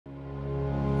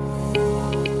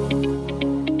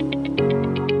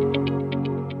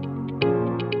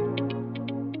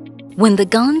When the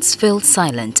guns fell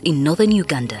silent in northern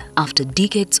Uganda after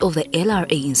decades of the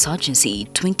LRA insurgency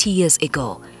 20 years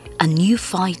ago, a new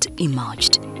fight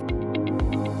emerged.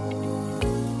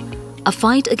 A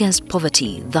fight against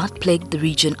poverty that plagued the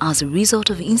region as a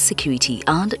result of insecurity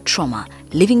and trauma,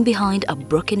 leaving behind a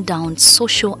broken down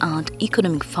social and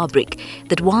economic fabric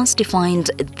that once defined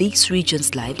this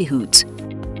region's livelihoods.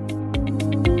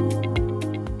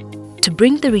 To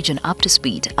bring the region up to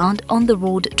speed and on the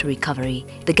road to recovery,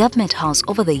 the government has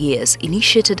over the years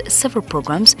initiated several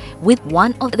programs, with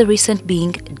one of the recent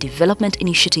being Development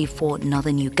Initiative for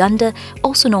Northern Uganda,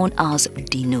 also known as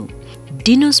DINU.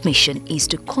 DINU's mission is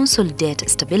to consolidate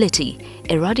stability,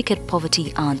 eradicate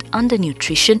poverty and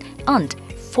undernutrition, and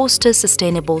foster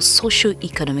sustainable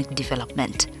socio-economic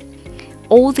development.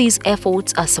 All these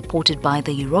efforts are supported by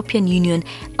the European Union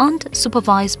and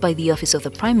supervised by the Office of the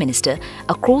Prime Minister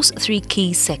across three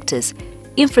key sectors: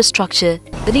 infrastructure,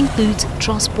 that includes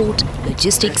transport,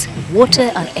 logistics,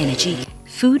 water and energy,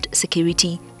 food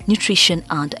security, nutrition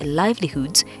and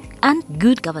livelihoods, and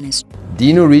good governance.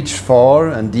 DINU reached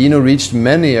far, and DINU reached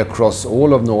many across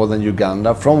all of northern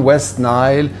Uganda, from West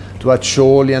Nile to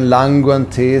Acholi and Lango and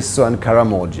Teso and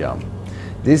Karamoja.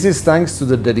 This is thanks to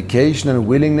the dedication and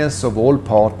willingness of all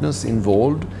partners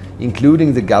involved,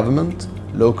 including the government,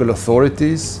 local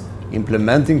authorities,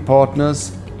 implementing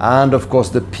partners, and of course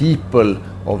the people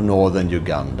of northern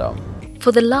Uganda.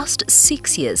 For the last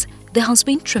 6 years, there has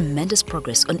been tremendous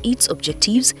progress on its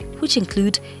objectives, which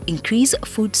include increase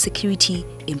food security,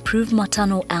 improve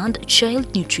maternal and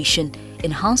child nutrition,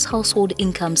 enhance household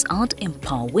incomes and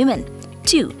empower women.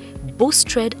 2. Boost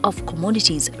trade of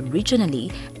commodities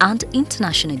regionally and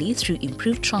internationally through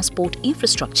improved transport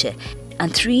infrastructure.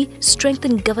 And 3.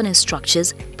 Strengthen governance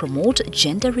structures, promote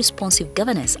gender-responsive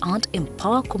governance and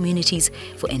empower communities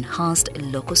for enhanced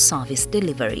local service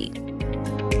delivery.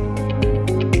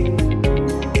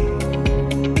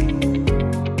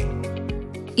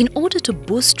 In order to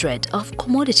boost trade of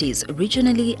commodities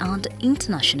regionally and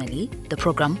internationally, the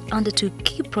program undertook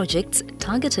key projects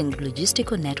targeting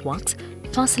logistical networks,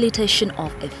 facilitation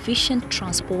of efficient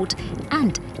transport,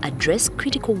 and address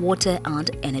critical water and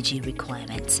energy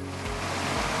requirements.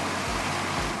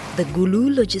 The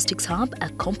Gulu Logistics Hub, a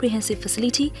comprehensive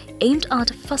facility aimed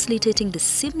at facilitating the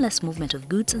seamless movement of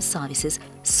goods and services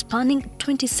spanning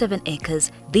 27 acres,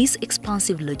 this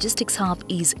expansive logistics hub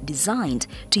is designed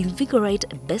to invigorate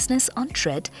business and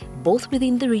trade both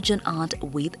within the region and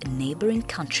with neighboring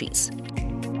countries.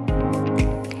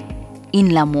 In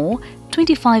Lamo,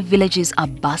 25 villages are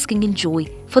basking in joy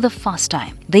for the first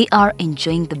time. They are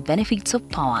enjoying the benefits of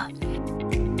power.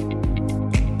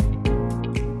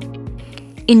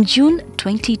 In June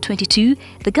 2022,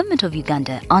 the Government of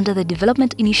Uganda, under the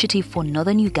Development Initiative for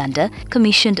Northern Uganda,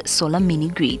 commissioned solar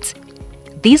mini-grids.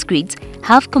 These grids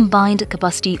have combined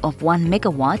capacity of 1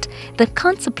 megawatt that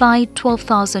can supply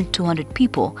 12,200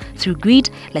 people through grid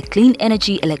like clean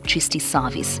energy electricity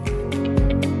service.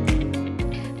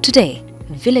 Today,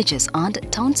 villages and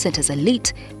town centers are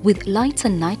lit with lights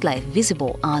and nightlife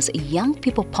visible as young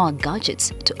people power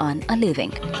gadgets to earn a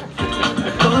living.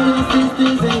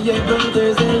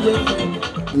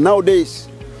 Nowadays,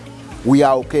 we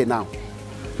are okay now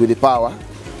with the power,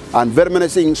 and very many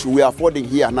things we are affording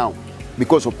here now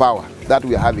because of power that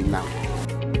we are having now.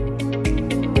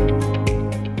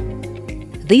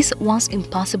 This once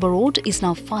impassable road is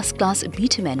now first-class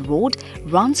bitumen road,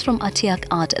 runs from Atiak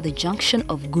at the junction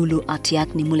of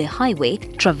Gulu-Atiak-Nimule Highway,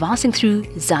 traversing through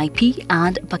Zaipi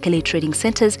and Bakele trading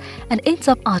centers, and ends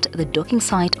up at the docking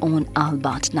site on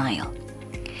Albert Nile.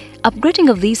 Upgrading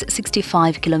of this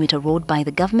 65-kilometer road by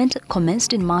the government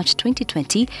commenced in March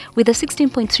 2020 with a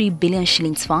 16.3 billion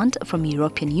shillings fund from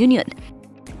European Union.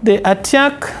 The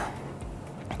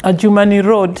Atiak-Adjumani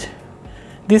road,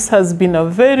 this has been a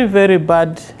very, very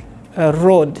bad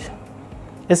road,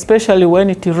 especially when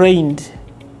it rained.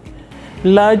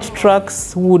 Large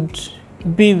trucks would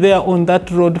be there on that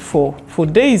road for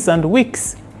days and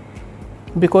weeks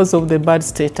because of the bad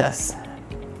status.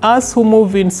 Us who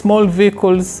move in small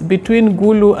vehicles between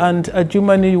Gulu and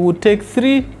Adjumani would take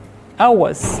 3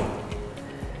 hours.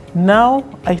 Now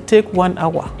I take 1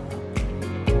 hour.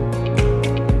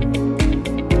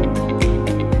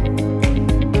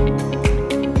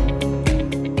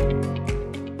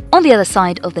 On the other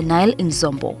side of the Nile in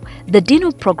Zombo, the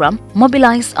DINU program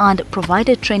mobilized and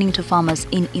provided training to farmers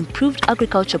in improved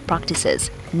agriculture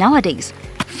practices. Nowadays,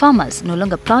 farmers no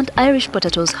longer plant Irish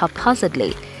potatoes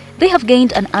haphazardly. They have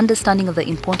gained an understanding of the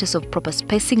importance of proper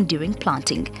spacing during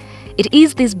planting. It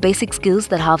is these basic skills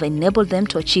that have enabled them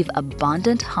to achieve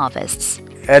abundant harvests.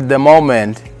 At the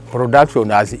moment, production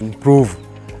has improved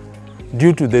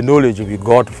due to the knowledge we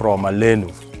got from DINU.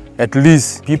 At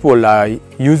least people are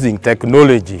using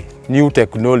technology, new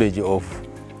technology of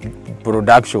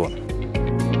production.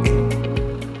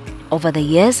 Over the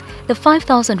years, the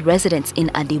 5,000 residents in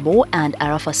Adibo and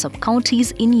Arafa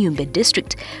sub-counties in Yumbe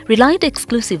district relied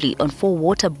exclusively on 4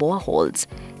 water boreholes.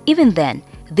 Even then,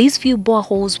 these few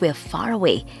boreholes were far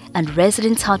away and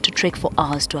residents had to trek for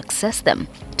hours to access them.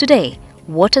 Today,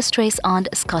 water stress and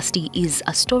scarcity is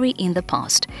a story in the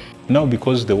past. Now,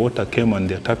 because the water came and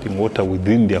they're tapping water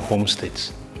within their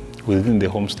homesteads,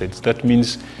 that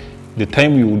means the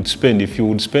time you would spend, if you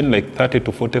would spend like 30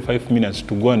 to 45 minutes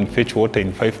to go and fetch water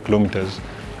in 5 kilometers,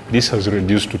 this has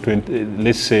reduced to 20,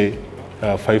 let's say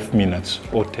 5 minutes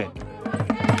or 10.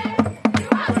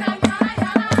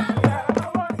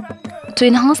 To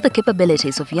enhance the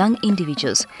capabilities of young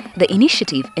individuals, the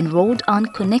initiative enrolled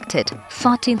and connected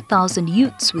 13,000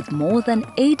 youths with more than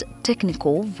 8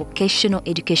 technical vocational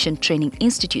education training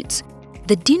institutes.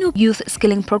 The DINU Youth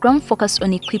Skilling Program focused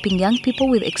on equipping young people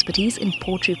with expertise in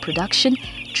poultry production,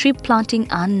 tree planting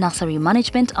and nursery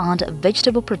management and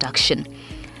vegetable production.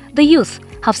 The youth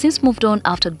have since moved on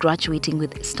after graduating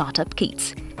with startup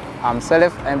kits. I'm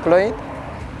self-employed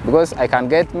because I can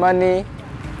get money,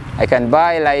 I can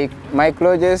buy like my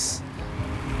clothes,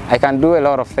 I can do a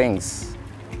lot of things.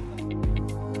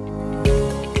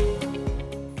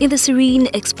 In the serene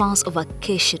expanse of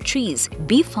acacia trees,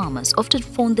 bee farmers often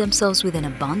found themselves with an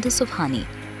abundance of honey.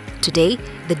 Today,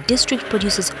 the district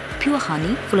produces pure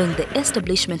honey following the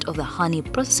establishment of the Honey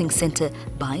Processing Center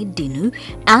by DINU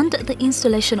and the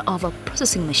installation of a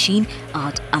processing machine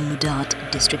at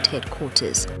Amudat district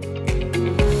headquarters.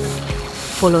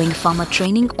 Following farmer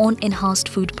training on enhanced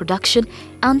food production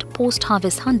and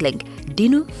post-harvest handling,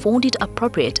 DINU found it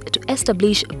appropriate to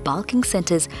establish bulking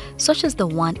centers such as the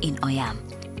one in Oyam.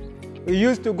 We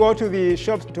used to go to the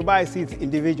shops to buy seeds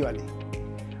individually.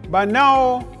 But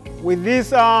now, with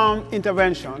this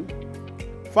intervention,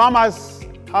 farmers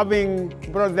having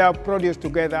brought their produce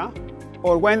together,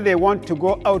 or when they want to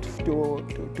go out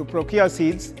to procure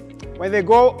seeds, when they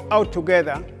go out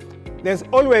together, there's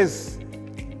always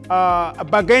a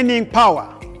bargaining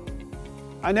power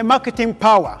and a marketing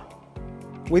power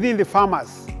within the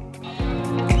farmers.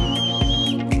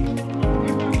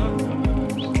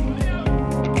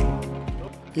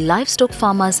 Livestock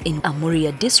farmers in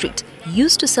Amuria district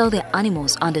used to sell their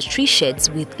animals under tree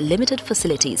sheds with limited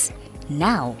facilities.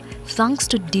 Now, thanks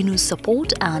to DINU's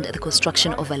support and the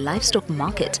construction of a livestock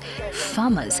market,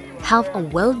 farmers have a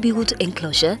well-built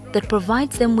enclosure that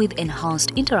provides them with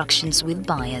enhanced interactions with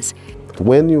buyers.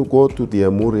 When you go to the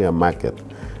Amuria market,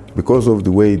 because of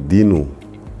the way DINU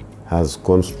has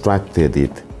constructed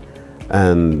it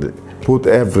and put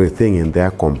everything in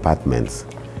their compartments,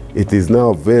 it is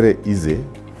now very easy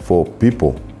for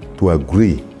people to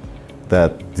agree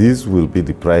that this will be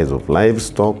the price of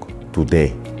livestock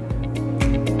today.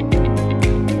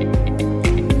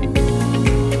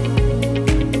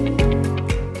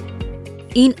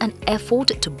 In an effort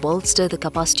to bolster the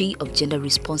capacity of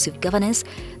gender-responsive governance,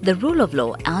 the rule of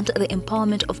law and the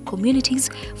empowerment of communities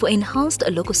for enhanced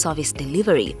local service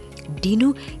delivery,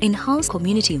 DINU enhanced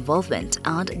community involvement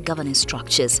and governance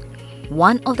structures.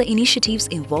 One of the initiatives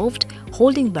involved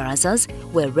holding barazas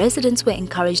where residents were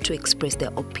encouraged to express their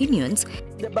opinions.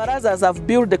 The barazas have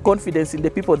built the confidence in the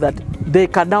people that they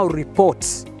can now report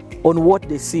on what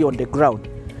they see on the ground.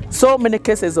 So many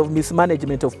cases of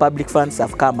mismanagement of public funds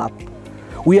have come up.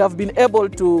 We have been able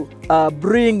to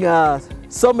bring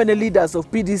so many leaders of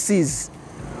PDCs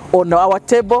on our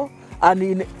table, and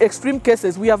in extreme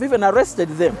cases we have even arrested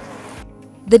them.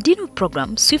 The DINU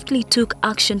program swiftly took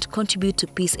action to contribute to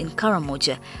peace in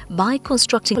Karamoja by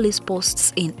constructing police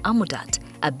posts in Amudat,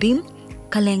 Abim,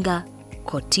 Kalenga,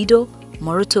 Kotido,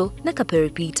 Moroto,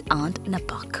 Nakaperipit and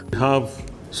Napak. We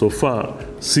have so far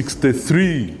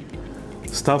 63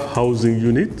 staff housing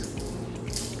units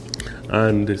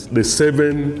and the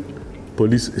 7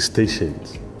 police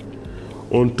stations.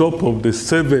 On top of the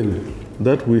 7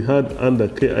 that we had under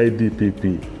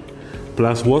KIDPP,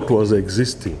 plus what was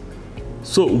existing.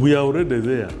 So we are already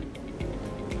there.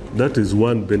 That is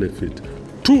one benefit.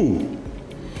 2,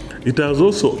 it has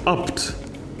also upped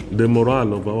the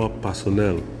morale of our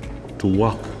personnel to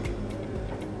work.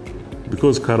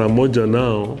 Because Karamoja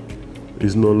now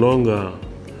is no longer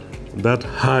that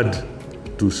hard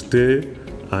to stay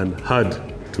and hard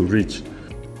to reach.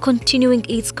 Continuing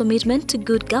its commitment to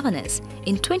good governance,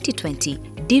 in 2020,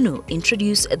 DINU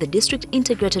introduced the District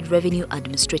Integrated Revenue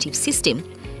Administrative System.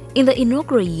 In the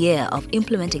inaugural year of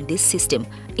implementing this system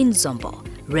in Zombo,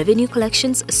 revenue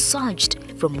collections surged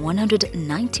from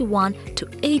 191 to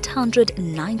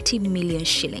 890 million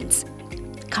shillings.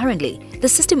 Currently, the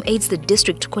system aids the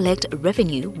district to collect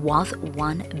revenue worth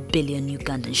 1 billion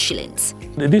Ugandan shillings.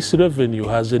 This revenue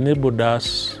has enabled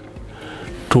us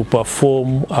to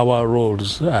perform our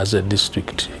roles as a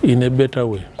district in a better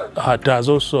way. It has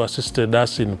also assisted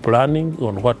us in planning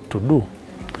on what to do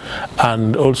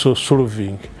and also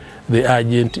solving the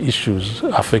urgent issues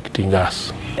affecting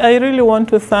us. I really want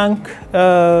to thank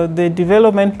the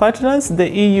development partners, the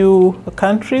EU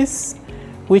countries,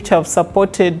 which have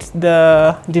supported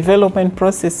the development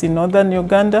process in northern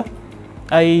Uganda.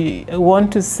 I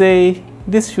want to say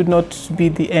this should not be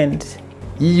the end.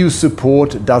 EU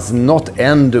support does not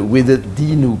end with the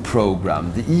DINU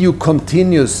program. The EU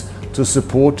continues to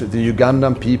support the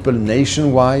Ugandan people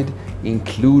nationwide,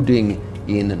 including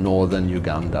in northern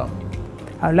Uganda.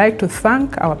 I would like to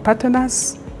thank our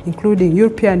partners, including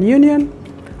European Union.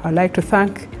 I would like to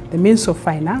thank the Ministry of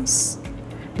Finance,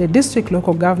 the district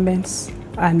local governments,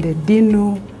 and the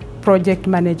DINU Project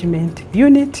Management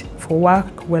Unit for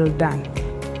work well done.